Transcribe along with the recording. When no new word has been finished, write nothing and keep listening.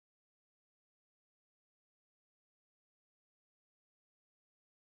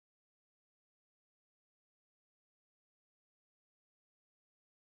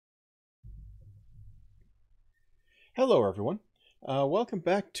Hello, everyone. Welcome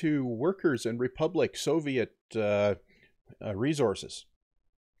back to Workers and Republic Soviet Resources.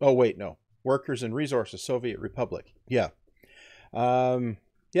 Oh, wait, no. Workers and Resources Soviet Republic. Yeah. Um,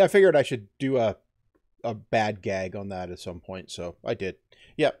 yeah, I figured I should do a bad gag on that at some point, so I did.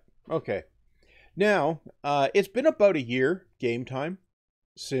 Yep. Okay. Now, it's been about a year, game time,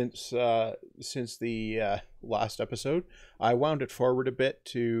 since the last episode. I wound it forward a bit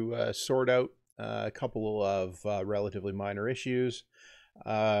to sort out a couple of relatively minor issues,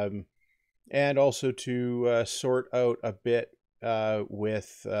 um, and also to sort out a bit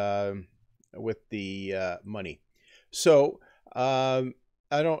with the money. So I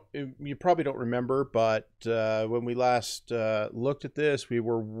don't. You probably don't remember, but when we last looked at this, we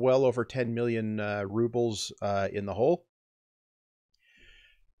were well over 10 million rubles in the hole,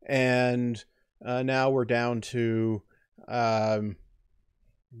 and now we're down to um,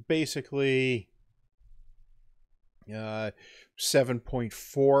 basically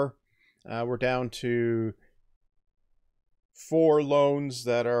 7.4. We're down to 4 loans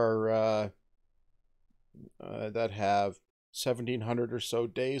that are that have 1,700 or so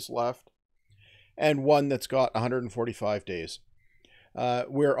days left, and one that's got 145 days.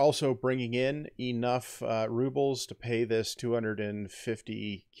 We're also bringing in enough rubles to pay this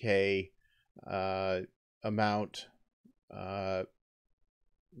 250K amount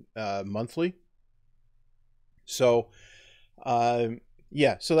monthly. So,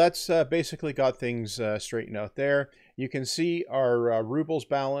 yeah, so that's basically got things straightened out there. You can see our rubles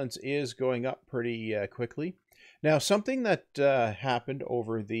balance is going up pretty quickly. Now, something that happened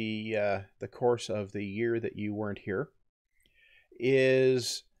over the course of the year that you weren't here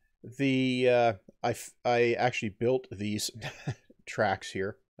is I actually built these tracks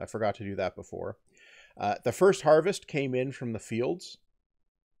here. I forgot to do that before. The first harvest came in from the fields.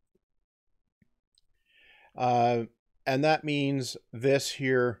 And that means this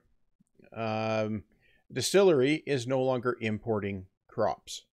here distillery is no longer importing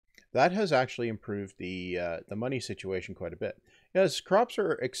crops. That has actually improved the money situation quite a bit. Because crops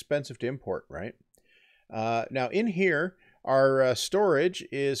are expensive to import, right? Now in here, our storage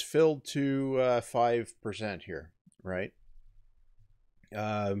is filled to 5% here, right?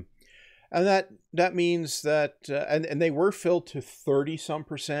 And that means that, and they were filled to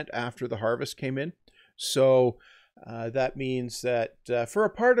 30-some% after the harvest came in. So that means that for a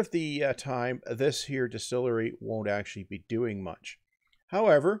part of the time, this here distillery won't actually be doing much.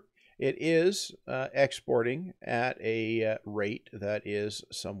 However, it is exporting at a rate that is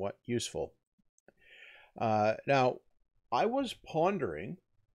somewhat useful. Now, I was pondering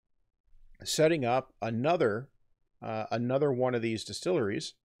setting up another one of these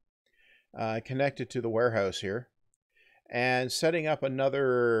distilleries connected to the warehouse here, and setting up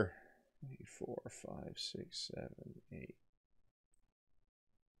another 4, 5, 6, 7, 8.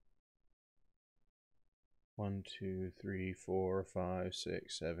 1, 2, 3, 4, 5,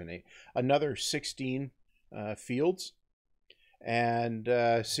 6, 7, 8. Another 16 fields, and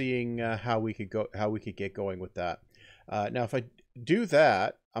seeing how we could get going with that. Now, if I do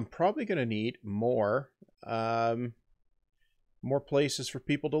that, I'm probably going to need more places for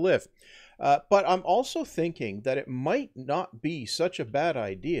people to live. But I'm also thinking that it might not be such a bad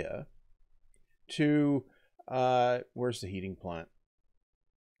idea to where's the heating plant?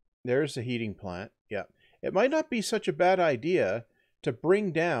 There's the heating plant. Yeah. It might not be such a bad idea to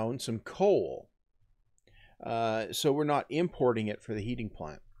bring down some coal so we're not importing it for the heating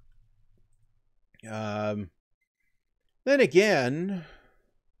plant. Then again,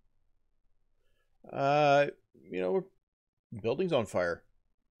 building's on fire.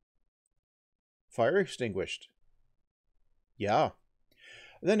 Fire extinguished. Yeah.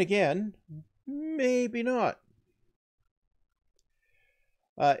 Then again, maybe not.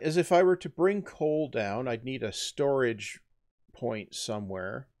 As if I were to bring coal down, I'd need a storage point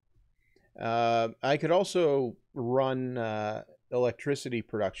somewhere. I could also run electricity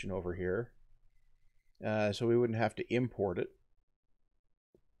production over here, so we wouldn't have to import it,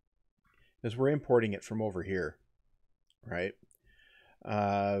 because we're importing it from over here, right?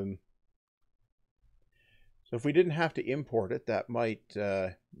 So if we didn't have to import it, that might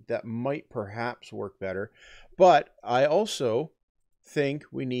perhaps work better. But I also think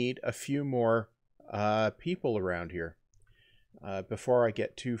we need a few more people around here before I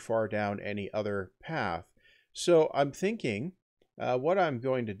get too far down any other path. So I'm thinking what I'm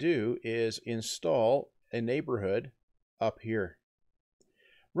going to do is install a neighborhood up here.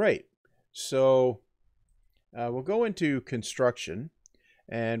 Right. So we'll go into construction,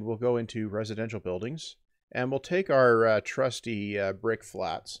 and we'll go into residential buildings, and we'll take our trusty brick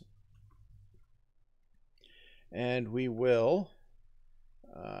flats, And we will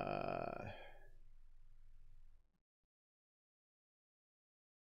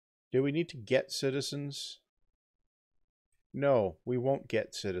do we need to get citizens? No, we won't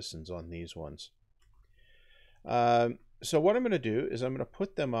get citizens on these ones. So what I'm going to do is I'm going to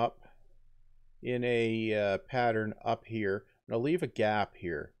put them up in a pattern up here. I'm going to leave a gap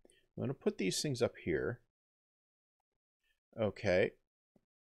here. I'm going to put these things up here. Okay.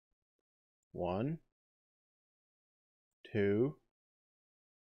 1, 2,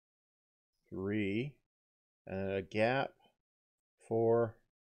 3, and a gap, 4,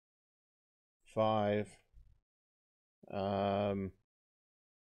 5,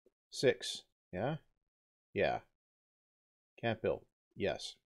 6. Yeah? Yeah. Can't build.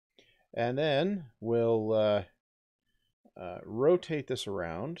 Yes. And then we'll rotate this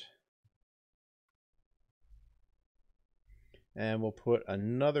around. And we'll put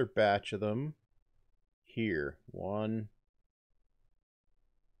another batch of them here. 1,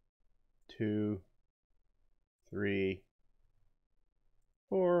 2, 3,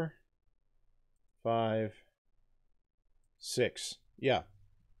 4, 5, 6. Yeah.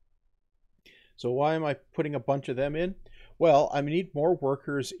 So why am I putting a bunch of them in? Well, I need more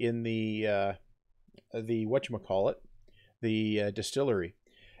workers in the whatchamacallit, the distillery.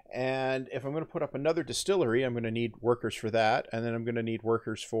 And if I'm going to put up another distillery, I'm going to need workers for that. And then I'm going to need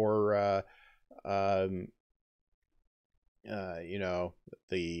workers for, you know,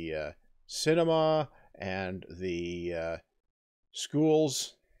 the cinema and the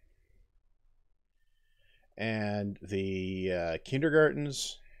schools and the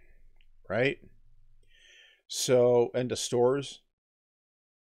kindergartens, right? So, and the stores.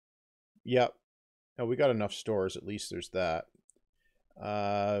 Yep. No, we got enough stores. At least there's that.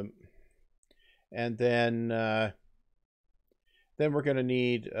 And then we're going to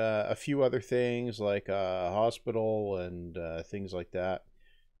need a few other things like a hospital and things like that.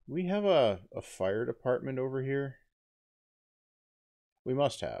 We have a fire department over here. We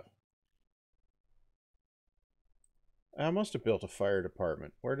must have. I must have built a fire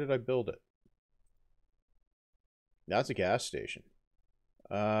department. Where did I build it? That's a gas station.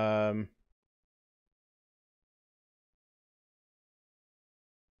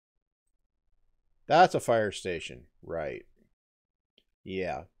 That's a fire station. Right.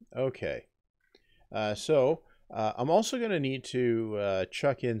 Yeah. Okay. So I'm also going to need to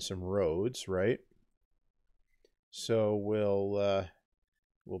chuck in some roads, right? So we'll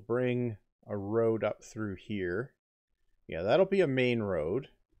bring a road up through here. Yeah, that'll be a main road.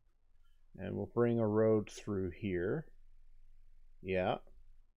 And we'll bring a road through here. Yeah.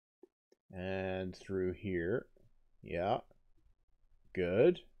 And through here. Yeah.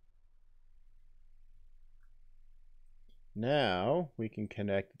 Good. Now we can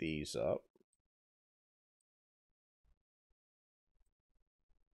connect these up.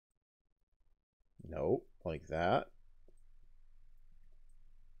 Nope, like that.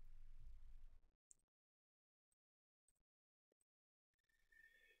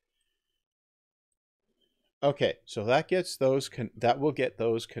 Okay, so that gets those that will get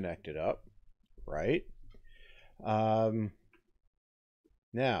those connected up, right? Now,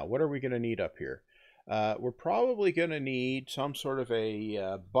 what are we going to need up here? We're probably going to need some sort of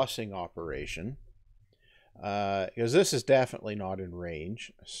a busing operation, because this is definitely not in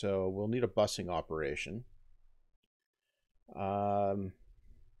range, so we'll need a busing operation. Well,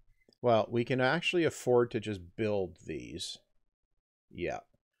 we can actually afford to just build these. Yeah.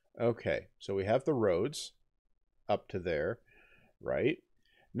 Okay, so we have the roads up to there, right?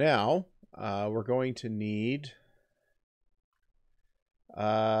 Now, we're going to need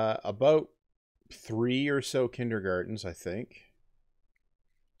about 3 or so kindergartens, I think.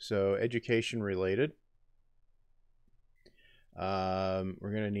 So education related. We're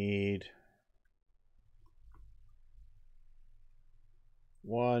going to need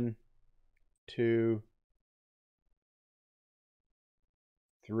 1, 2,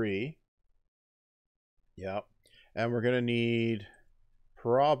 3. Yep. And we're going to need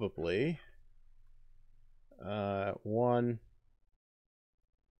probably 1,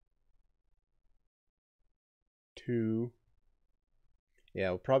 2. Yeah,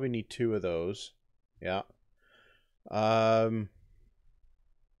 we'll probably need 2 of those. Yeah.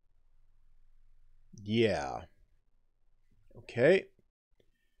 Yeah. Okay.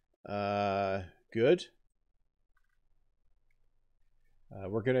 Good.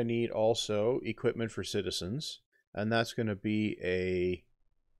 We're going to need also equipment for citizens, and that's going to be a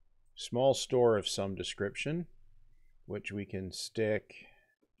small store of some description, which we can stick.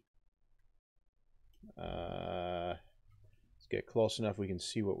 Let's get close enough we can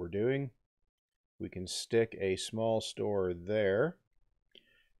see what we're doing. We can stick a small store there.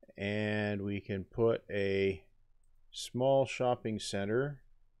 And we can put a small shopping center.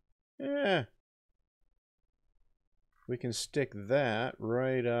 We can stick that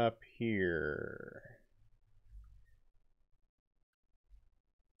right up here.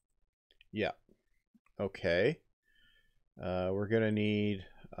 Yeah. Okay. We're going to need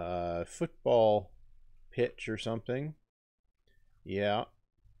a football pitch or something. Yeah.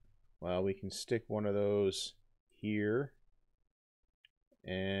 Well, we can stick one of those here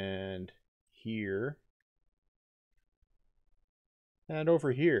and here and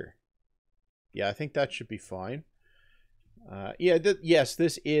over here. Yeah, I think that should be fine. Yes,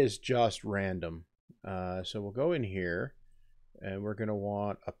 this is just random. So we'll go in here and we're going to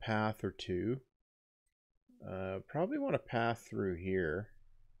want a path or two. Probably want a path through here.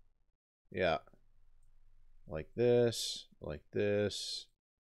 Yeah. Like this, like this,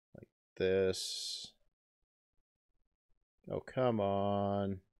 like this. Oh, come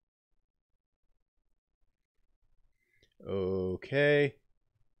on. Okay.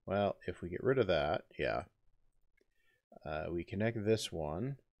 Well, if we get rid of that, yeah. We connect this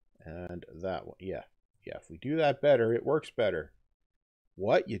one and that one. Yeah. Yeah, if we do that better, it works better.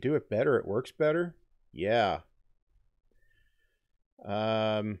 What? You do it better, it works better? Yeah.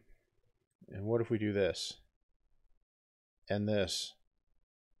 And what if we do this? And this?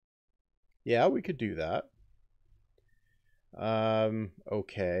 Yeah, we could do that.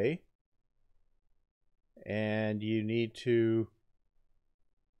 Okay. And you need to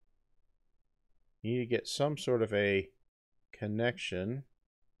get some sort of a connection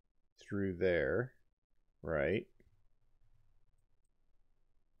through there, right?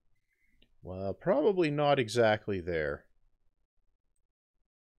 Well, probably not exactly there.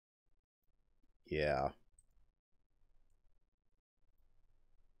 Yeah.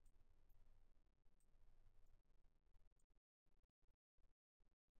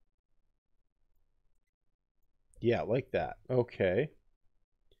 Yeah, like that. Okay.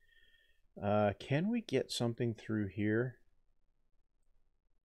 Can we get something through here?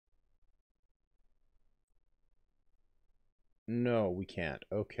 No, we can't.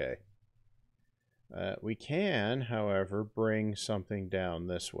 Okay. We can, however, bring something down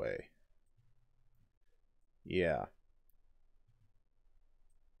this way. Yeah.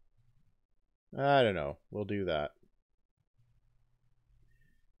 I don't know. We'll do that.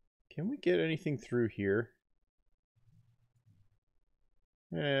 Can we get anything through here?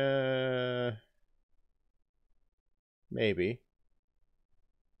 Maybe.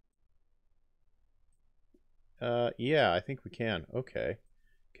 Yeah, I think we can. Okay.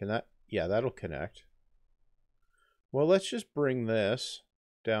 Can that? Yeah, that'll connect. Well, let's just bring this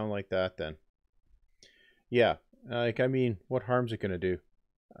down like that then. Yeah, like, I mean, what harm's it going to do?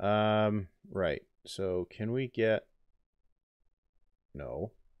 Right. So can we get...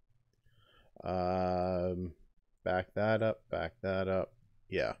 No. Back that up, back that up.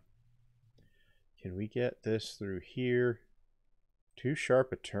 Yeah. Can we get this through here? Too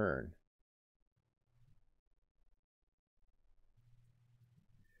sharp a turn.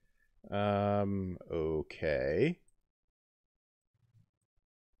 Okay.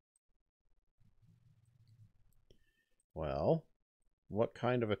 Well, what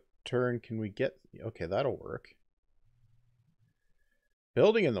kind of a turn can we get? Okay, that'll work.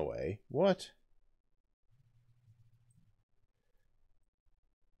 Building in the way? What?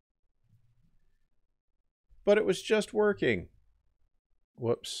 But it was just working.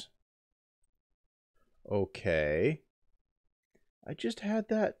 Whoops. Okay. I just had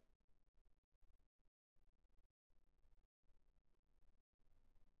that.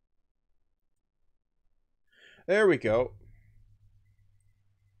 There we go.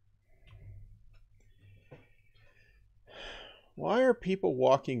 Why are people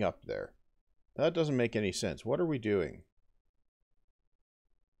walking up there? That doesn't make any sense. What are we doing?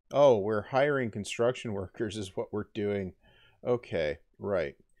 Oh, we're hiring construction workers is what we're doing. Okay,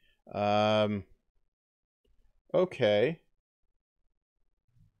 right. Okay.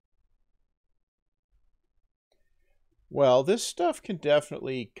 Well, this stuff can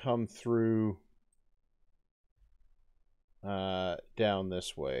definitely come through down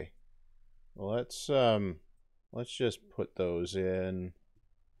this way. Well, let's just put those in.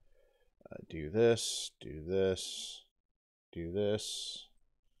 Do this, do this, do this,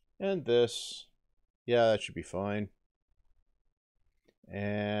 and this. Yeah, that should be fine.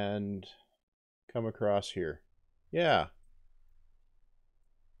 And come across here. Yeah.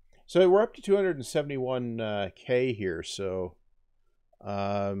 So we're up to 271K here, so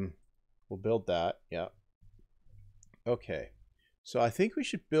we'll build that. Yeah. Okay. So I think we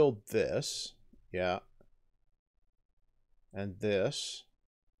should build this. Yeah. And this.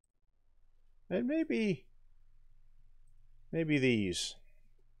 And maybe these.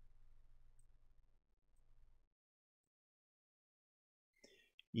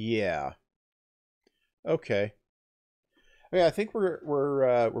 Yeah. Okay. Okay, I think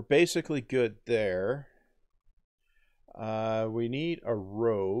we're basically good there. We need a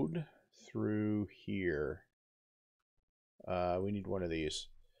road through here. We need one of these.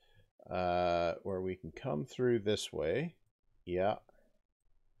 Where we can come through this way. Yeah.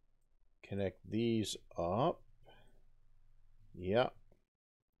 Connect these up. Yeah.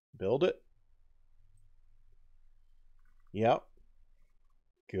 Build it. Yep.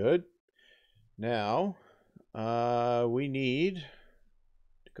 Good. Now, we need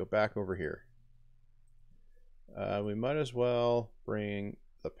to go back over here. We might as well bring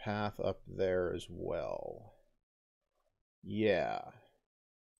the path up there as well. Yeah.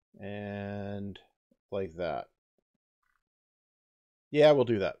 And like that. Yeah, we'll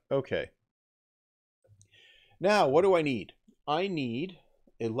do that. Okay. Now, what do I need? I need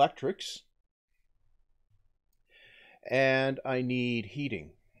electrics. And I need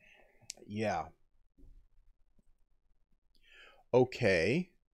heating. Yeah.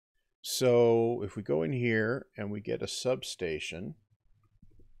 Okay. So if we go in here and we get a substation,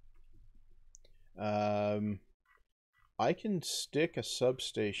 I can stick a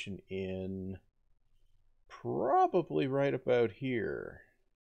substation in probably right about here.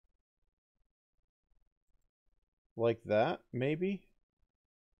 Like that, maybe?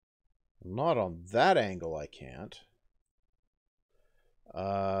 Not on that angle, I can't.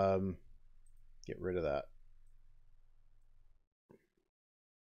 Get rid of that.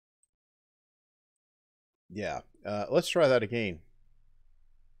 Yeah, let's try that again.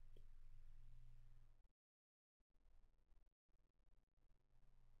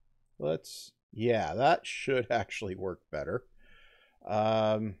 Yeah, that should actually work better.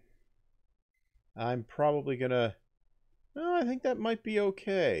 I'm probably gonna, well, I think that might be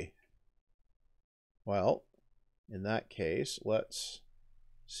okay. Well, in that case, let's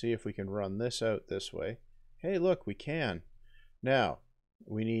see if we can run this out this way. Hey, look, we can. Now,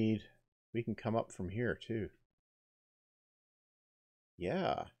 we can come up from here too.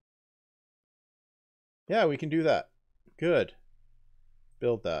 Yeah. Yeah, we can do that. Good.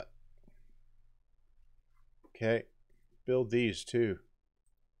 Build that. Okay. Build these too.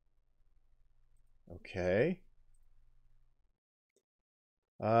 Okay.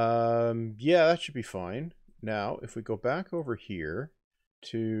 Yeah, that should be fine. Now, if we go back over here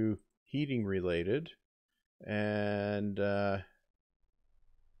to heating related, and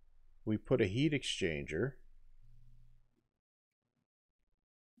we put a heat exchanger,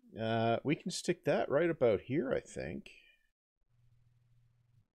 we can stick that right about here, I think.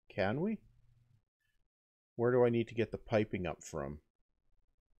 Can we? Where do I need to get the piping up from?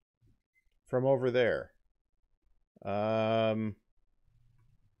 From over there.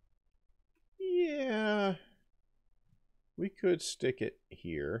 Yeah. We could stick it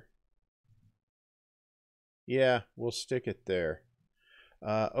here. Yeah, we'll stick it there.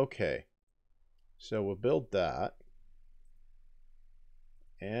 Okay. So we'll build that.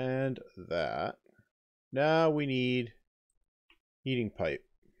 And that. Now we need heating pipe.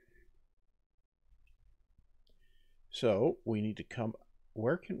 So we need to come,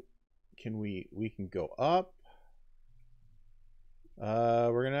 where can we can go up.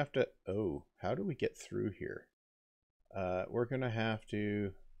 We're gonna have to, oh, how do we get through here? We're gonna have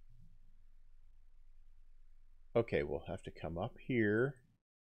to, okay, we'll have to come up here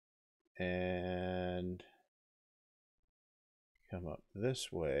and come up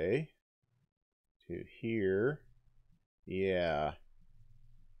this way to here. Yeah.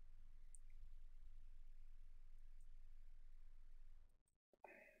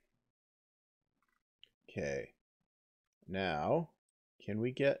 Okay. Now, can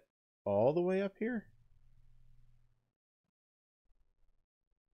we get all the way up here?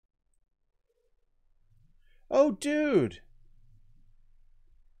 Oh, dude!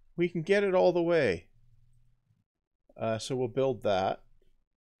 We can get it all the way. So we'll build that.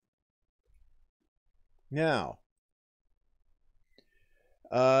 Now,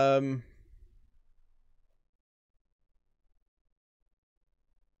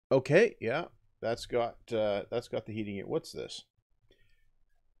 okay, yeah, that's got the heating. What's this?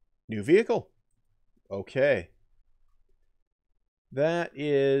 New vehicle. Okay. That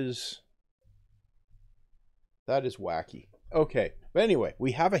is wacky. Okay. But anyway,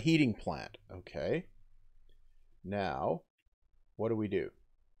 we have a heating plant. Okay. Now, what do we do?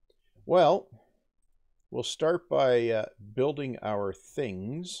 Well, we'll start by building our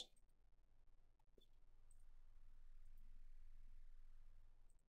things.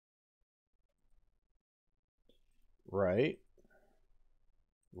 Right.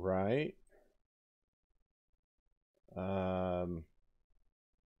 Right. Um,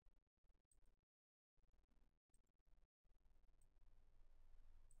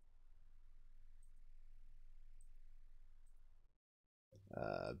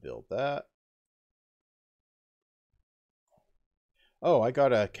 build that. Oh, I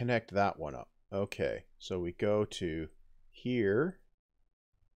gotta connect that one up. Okay, so we go to here.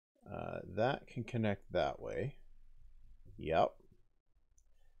 That can connect that way. Yep.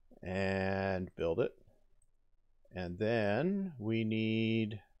 And build it. And then we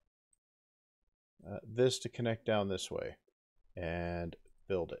need this to connect down this way. And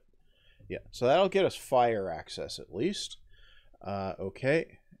build it. Yeah, so that'll get us fire access at least.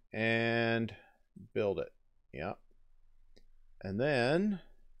 Okay, and build it. Yeah. And then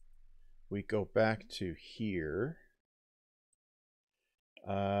we go back to here.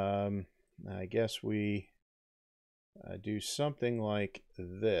 I guess we do something like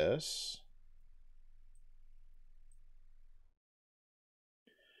this.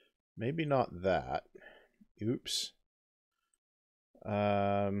 Maybe not that. Oops.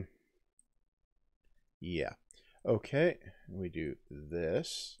 Yeah. Okay, we do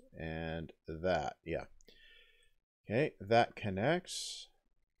this and that. Yeah. Okay, that connects.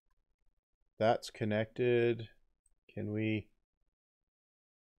 That's connected. Can we?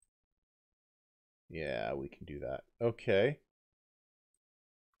 Yeah, we can do that. Okay.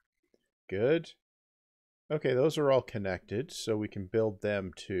 Good. Okay, those are all connected, so we can build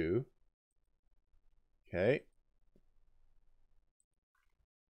them too. Okay.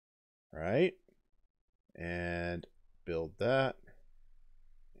 Right. And build that.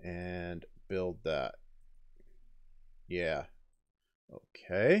 And build that. Yeah.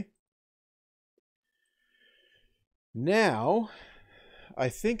 Okay. Now, I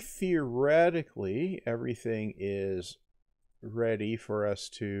think theoretically everything is ready for us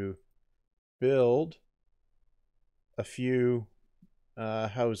to build a few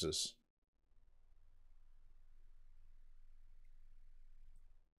houses.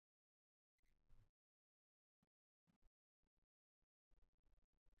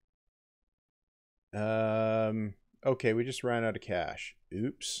 Okay, we just ran out of cash.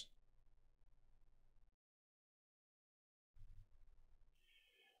 Oops.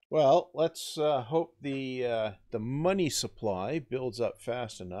 Well, let's hope the money supply builds up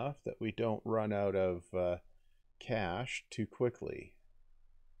fast enough that we don't run out of cash too quickly.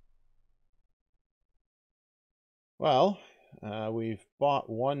 Well, we've bought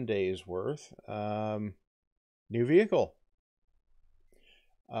 1 day's worth. New vehicle.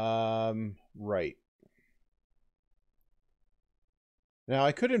 Right. Now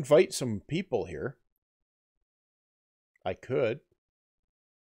I could invite some people here. I could.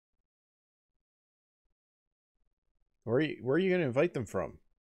 Where are you going to invite them from?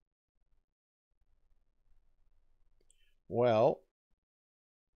 Well,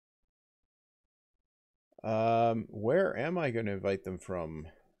 where am I going to invite them from?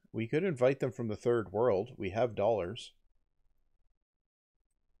 We could invite them from the third world. We have dollars.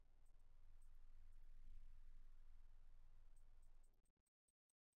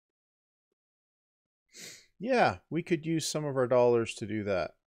 Yeah, we could use some of our dollars to do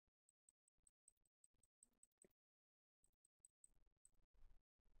that.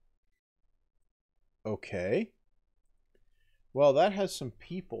 Okay. Well, that has some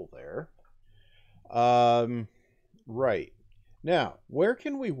people there. Right. Now, where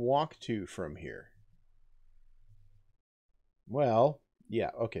can we walk to from here? Well, yeah,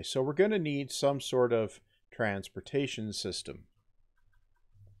 okay, so we're going to need some sort of transportation system.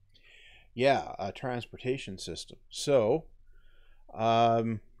 Yeah, a transportation system. So,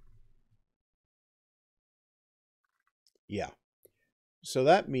 yeah. So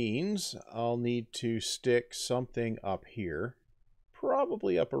that means I'll need to stick something up here,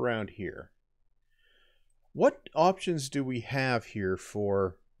 probably up around here. What options do we have here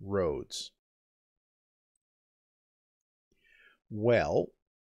for roads? Well,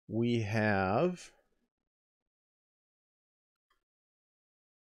 we have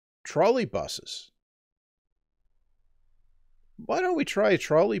trolley buses. Why don't we try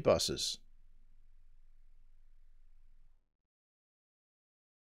trolley buses?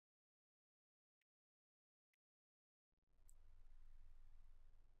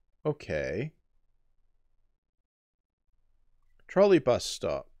 Okay. Trolley bus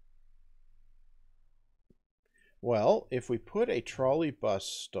stop. Well, if we put a trolley bus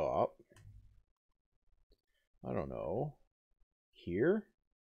stop, I don't know, here?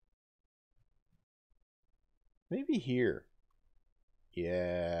 Maybe here.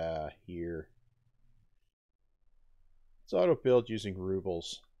 Yeah, here. Let's auto build using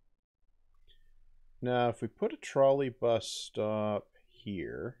rubles. Now, if we put a trolley bus stop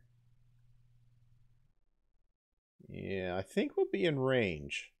here, yeah, I think we'll be in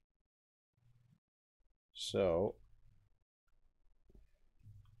range. So,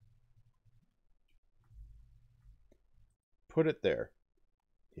 put it there.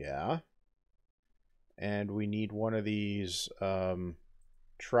 Yeah. And we need one of these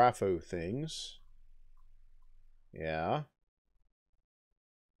trafo things. Yeah.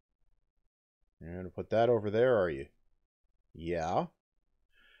 You're going to put that over there, are you? Yeah.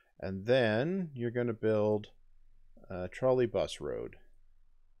 And then you're going to build a trolley bus road.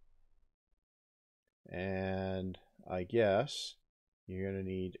 And I guess you're going to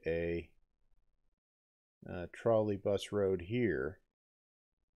need a trolley bus road here.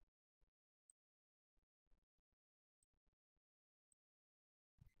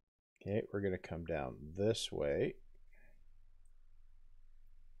 Okay, we're going to come down this way.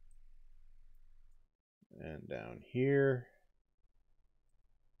 And down here.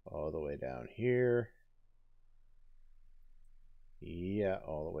 All the way down here. Yeah,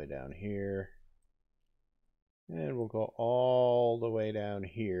 all the way down here. And we'll go all the way down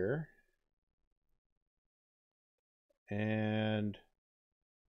here. And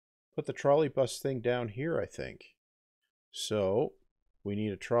put the trolley bus thing down here, I think. So we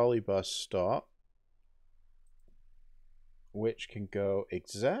need a trolley bus stop, which can go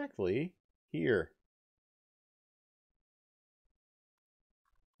exactly here.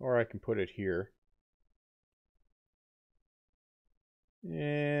 Or I can put it here.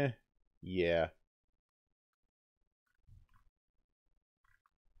 Yeah.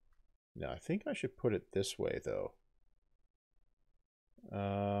 No, I think I should put it this way, though.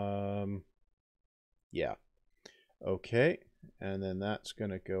 Yeah. Okay, and then that's going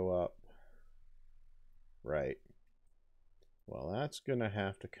to go up. Right. Well, that's going to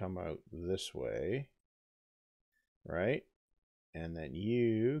have to come out this way. Right? And then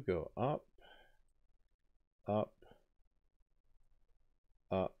you go up, up,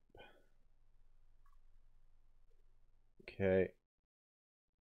 up. Okay.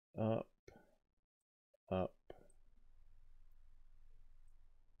 Up, up.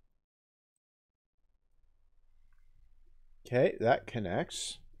 Okay, that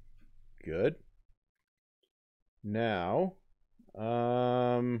connects. Good. Now,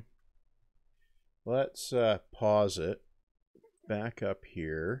 let's pause it. Back up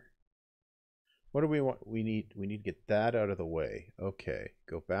here. What do we want? We need to get that out of the way. Okay,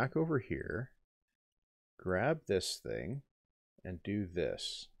 go back over here. Grab this thing and do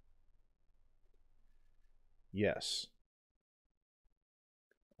this. Yes.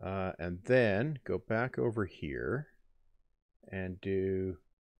 And then go back over here and do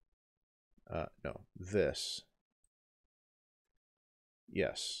no, this.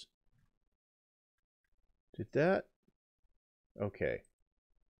 Yes. Did that? Okay.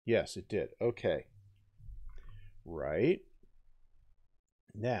 Yes, it did. Okay. Right.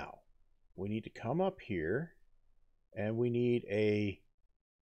 Now, we need to come up here and we need a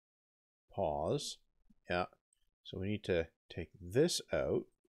pause. Yeah. So we need to take this out,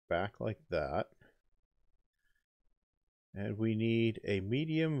 back like that. And we need a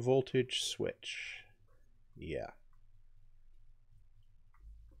medium voltage switch. Yeah.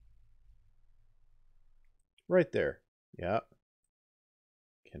 Right there. Yeah.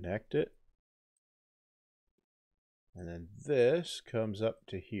 Connect it. And then this comes up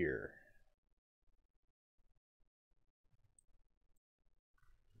to here.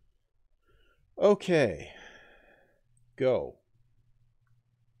 Okay. Go.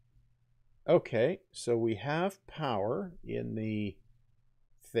 Okay, so we have power in the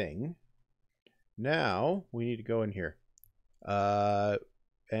thing. Now we need to go in here.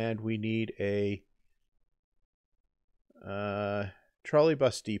 And we need a trolley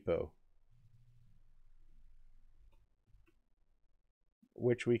bus depot,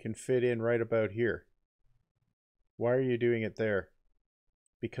 which we can fit in right about here. Why are you doing it there?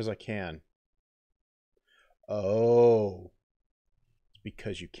 Because I can. Oh, it's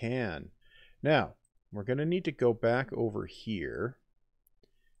because you can. Now, we're going to need to go back over here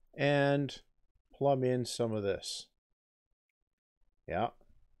and plumb in some of this. Yeah.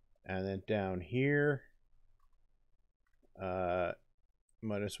 And then down here,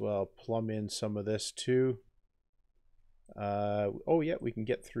 might as well plumb in some of this too. Oh yeah, we can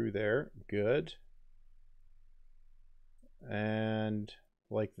get through there. Good. And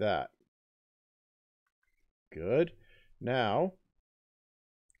like that. Good. Now,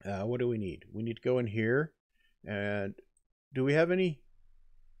 what do we need? We need to go in here. And do we have any?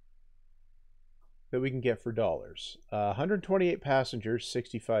 that we can get for dollars. 128 passengers,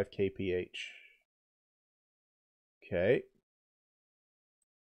 65 kph. Okay.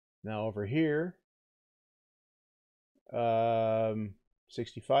 Now over here,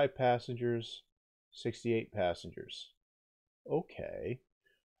 65 passengers, 68 passengers. Okay.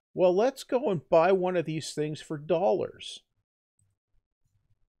 Well, let's go and buy one of these things for dollars.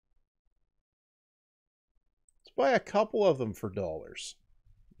 Let's buy a couple of them for dollars.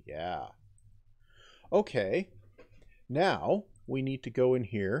 Yeah. Okay. Now we need to go in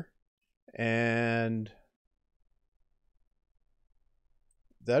here and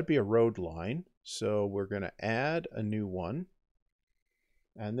that'd be a road line. So we're going to add a new one.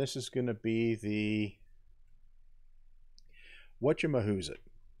 And this is going to be the whatchamahoosit.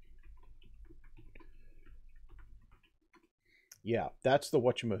 Yeah, that's the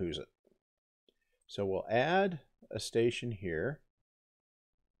whatchamahoosit. So we'll add a station here.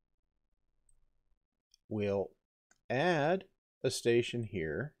 We'll add a station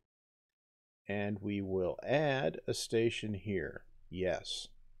here. And we will add a station here. Yes.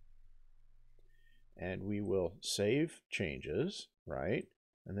 And we will save changes, right?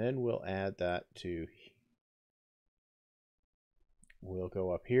 And then we'll add that to, we'll go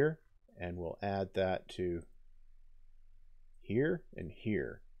up here and we'll add that to here and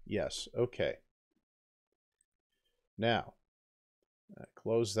here. Yes, okay. Now,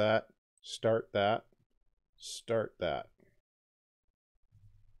 close that, start that, start that.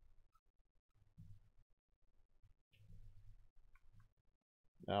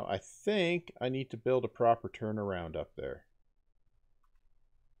 Now, I think I need to build a proper turnaround up there.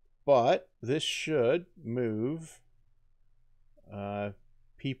 But this should move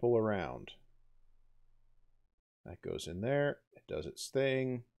people around. That goes in there, it does its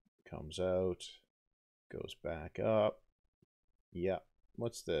thing, comes out, goes back up. Yeah,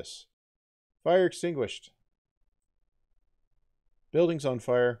 what's this? Fire extinguished. Building's on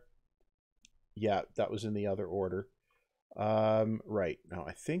fire. Yeah, that was in the other order. Right, now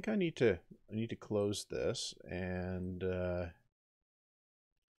I think I need to close this and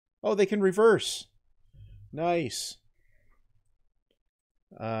oh, they can reverse. Nice.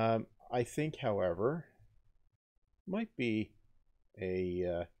 I think, however, might be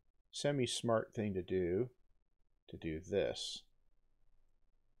a semi-smart thing to do this.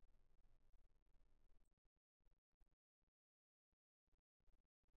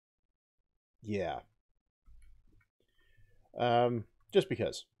 Yeah. Just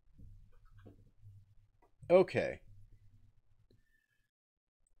because. Okay.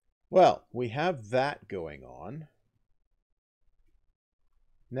 Well, we have that going on.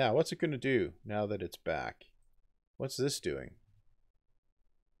 Now, what's it going to do now that it's back? What's this doing?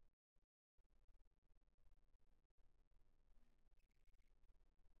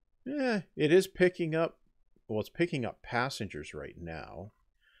 Yeah, it is picking up, well, it's picking up passengers right now.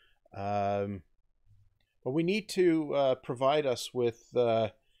 But we need to provide us with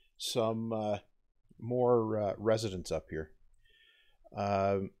some more residents up here.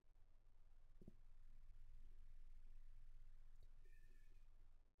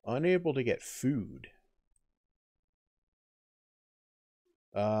 Unable to get food.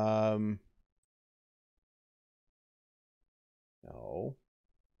 No.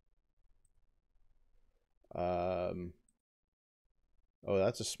 Oh,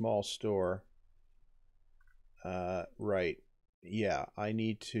 that's a small store. Right. Yeah, I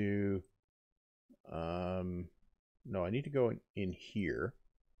need to no, I need to go in here.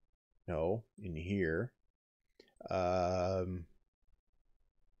 No, in here.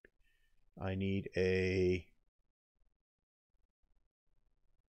 I need a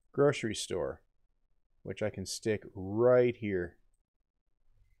grocery store, which I can stick right here.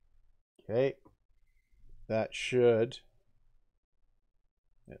 Okay. That should,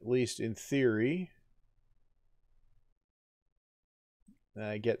 at least in theory,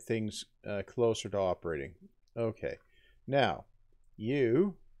 get things closer to operating. Okay. Now,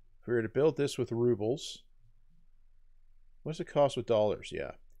 if we were to build this with rubles, what's it cost with dollars?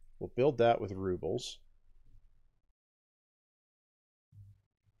 Yeah. We'll build that with rubles.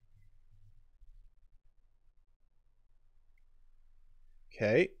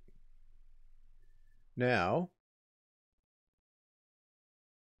 Okay. Now,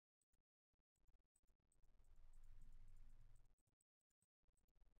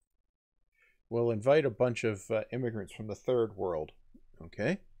 we'll invite a bunch of immigrants from the third world.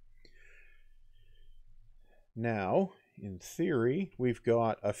 Okay. Now, in theory, we've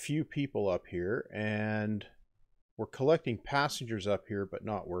got a few people up here, and we're collecting passengers up here, but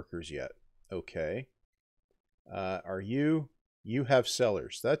not workers yet. Okay. You have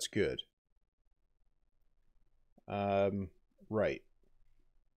sellers. That's good. Right.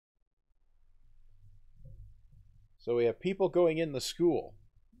 So we have people going in the school.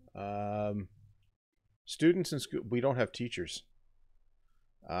 Students in school. We don't have teachers.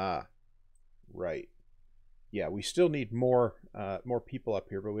 Ah, right. Yeah, we still need more people up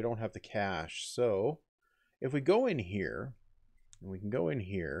here, but we don't have the cash. So if we go in here, we can go in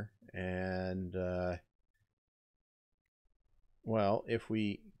here and well, if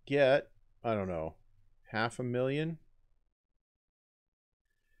we get, I don't know, 500,000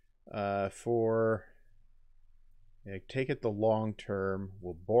 for, take it the long term.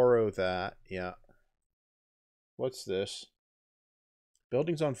 We'll borrow that. Yeah. What's this?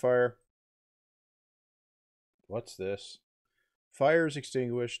 Building's on fire. What's this? Fire is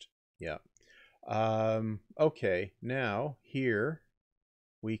extinguished. Yeah. Okay, now here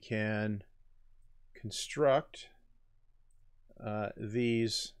we can construct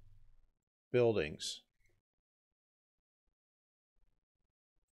these buildings.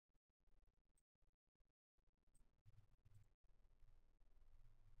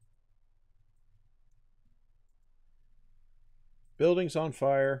 Buildings on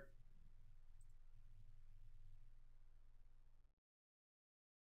fire.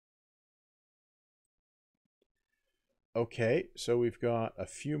 Okay, so we've got a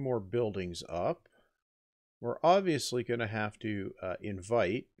few more buildings up. We're obviously going to have to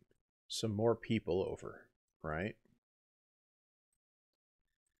invite some more people over, right?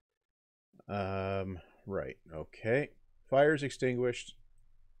 Right, okay. Fire's extinguished.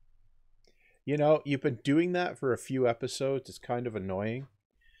 You know, you've been doing that for a few episodes. It's kind of annoying.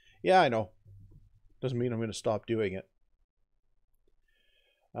 Yeah, I know. Doesn't mean I'm going to stop doing it.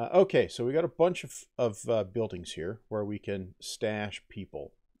 Okay, so we got a bunch of buildings here where we can stash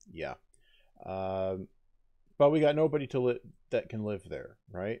people. Yeah. But we got nobody that can live there,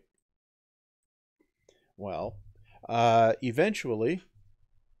 right? Well, eventually,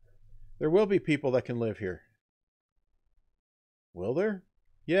 there will be people that can live here. Will there?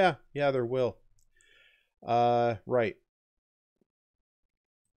 Yeah, there will. Right.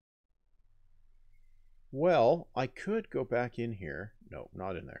 Well, I could go back in here. No,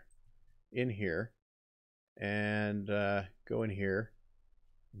 not in there. In here. And go in here.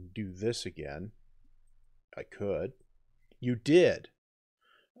 And do this again. I could. You did.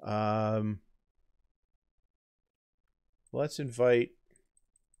 Let's invite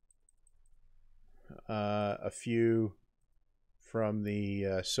a few from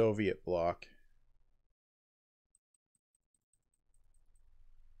the Soviet bloc.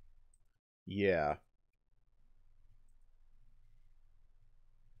 Yeah.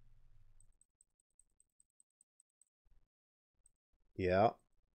 Yeah.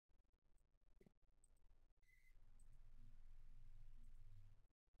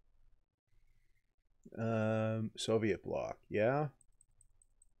 Soviet bloc. Yeah.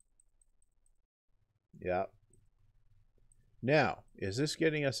 Yeah. Now, is this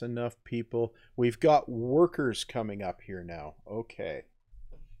getting us enough people? We've got workers coming up here now. Okay.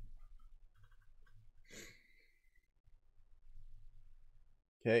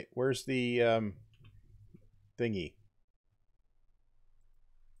 Okay, where's the thingy?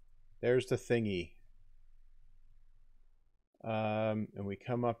 There's the thingy. And we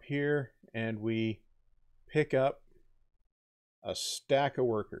come up here and we pick up a stack of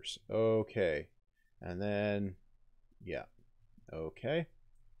workers. Okay. And then, yeah. Okay.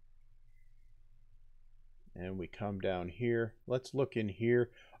 And we come down here. Let's look in here.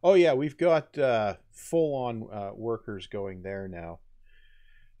 Oh, yeah, we've got full-on workers going there now.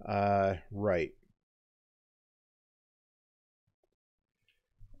 Right.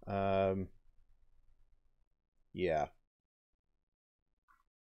 Yeah.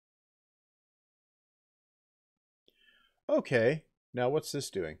 Okay. Now what's this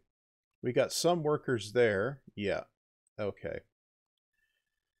doing? We got some workers there. Yeah. Okay.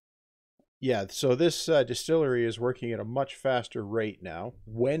 Yeah, so this distillery is working at a much faster rate now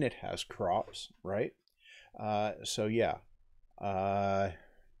when it has crops, right? So yeah.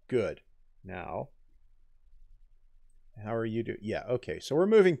 Good. Now, how are you doing? Yeah, okay. So we're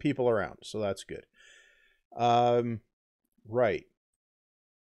moving people around, so that's good. Right.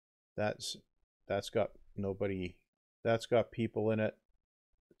 That's got nobody. That's got people in it.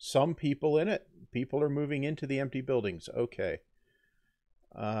 Some people in it. People are moving into the empty buildings. Okay.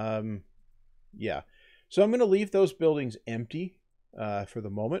 Yeah. So I'm going to leave those buildings empty for the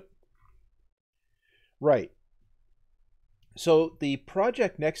moment. Right. So the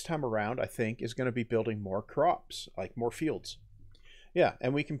project next time around, I think, is going to be building more crops, like more fields. Yeah,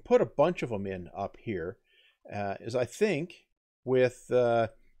 and we can put a bunch of them in up here, as I think with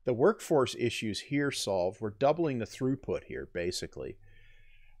the workforce issues here solved. We're doubling the throughput here, basically.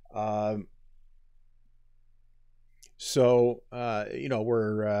 So you know,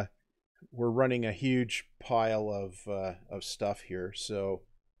 we're running a huge pile of stuff here. So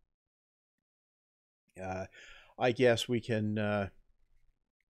I guess we can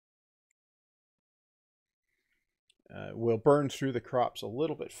we'll burn through the crops a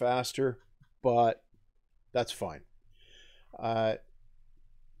little bit faster, but that's fine.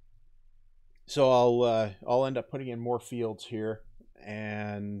 So I'll end up putting in more fields here,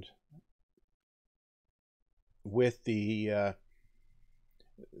 and with the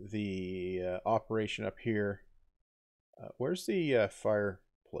operation up here, where's the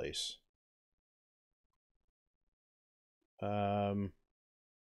fireplace?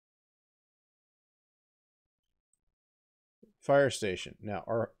 Fire station. Now,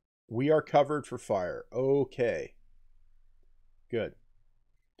 we are covered for fire. Okay. Good.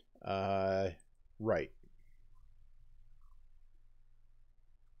 Right.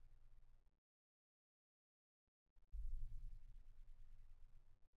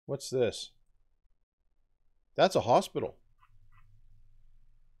 What's this? That's a hospital.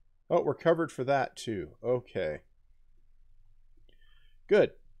 Oh, we're covered for that too. Okay.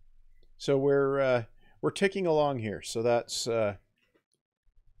 Good. So we're ticking along here. So that's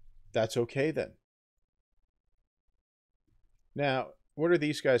okay then. Now, what are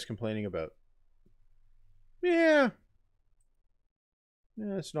these guys complaining about? Yeah,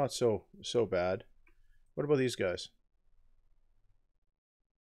 it's not so bad. What about these guys?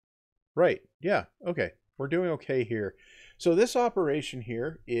 Right. Yeah. Okay. We're doing okay here. So this operation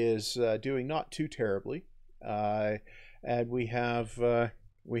here is doing not too terribly, and we have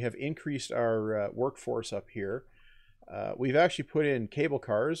increased our workforce up here. We've actually put in cable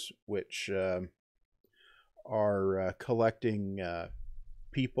cars, which are collecting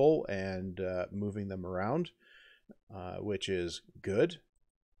people and moving them around, which is good.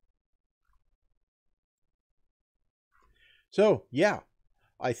 So yeah,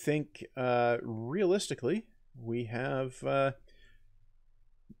 I think realistically we have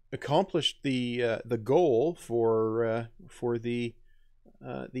accomplished the goal for the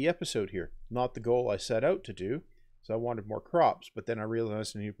episode here. Not the goal I set out to do. So I wanted more crops, but then I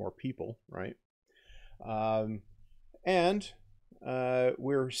realized I need more people, right? And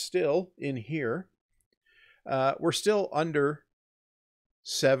we're still in here. We're still under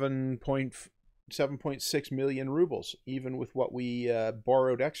 7.6 million rubles, even with what we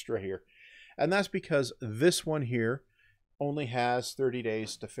borrowed extra here. And that's because this one here only has 30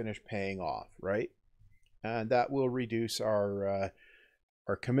 days to finish paying off, right? And that will reduce our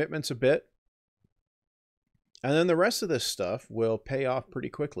commitments a bit. And then the rest of this stuff will pay off pretty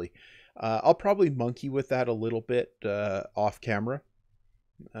quickly. I'll probably monkey with that a little bit off camera.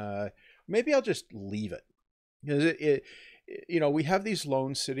 Maybe I'll just leave it. Because you know, we have these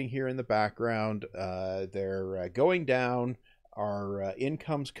loans sitting here in the background. They're going down. Our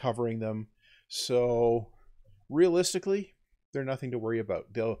income's covering them. So realistically, they're nothing to worry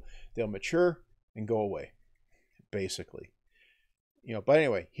about. They'll mature and go away, basically. You know, but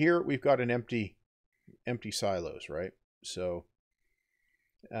anyway, here we've got an empty silos, right? So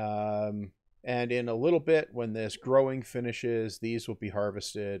and in a little bit, when this growing finishes, these will be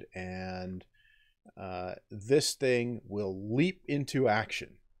harvested, and this thing will leap into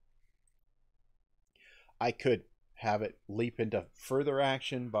action. I could have it leap into further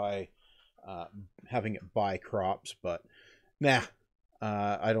action by having it buy crops, but nah,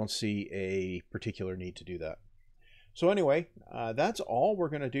 I don't see a particular need to do that. So anyway, that's all we're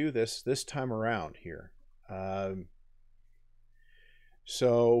going to do this time around here.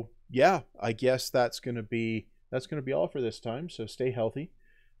 So yeah, I guess that's going to be all for this time. So stay healthy.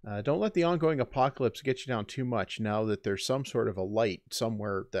 Don't let the ongoing apocalypse get you down too much now that there's some sort of a light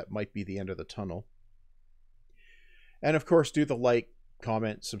somewhere that might be the end of the tunnel. And of course, do the like,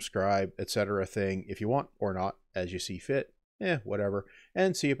 comment, subscribe, etc. thing if you want, or not, as you see fit. Whatever.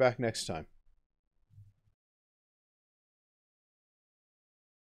 And see you back next time.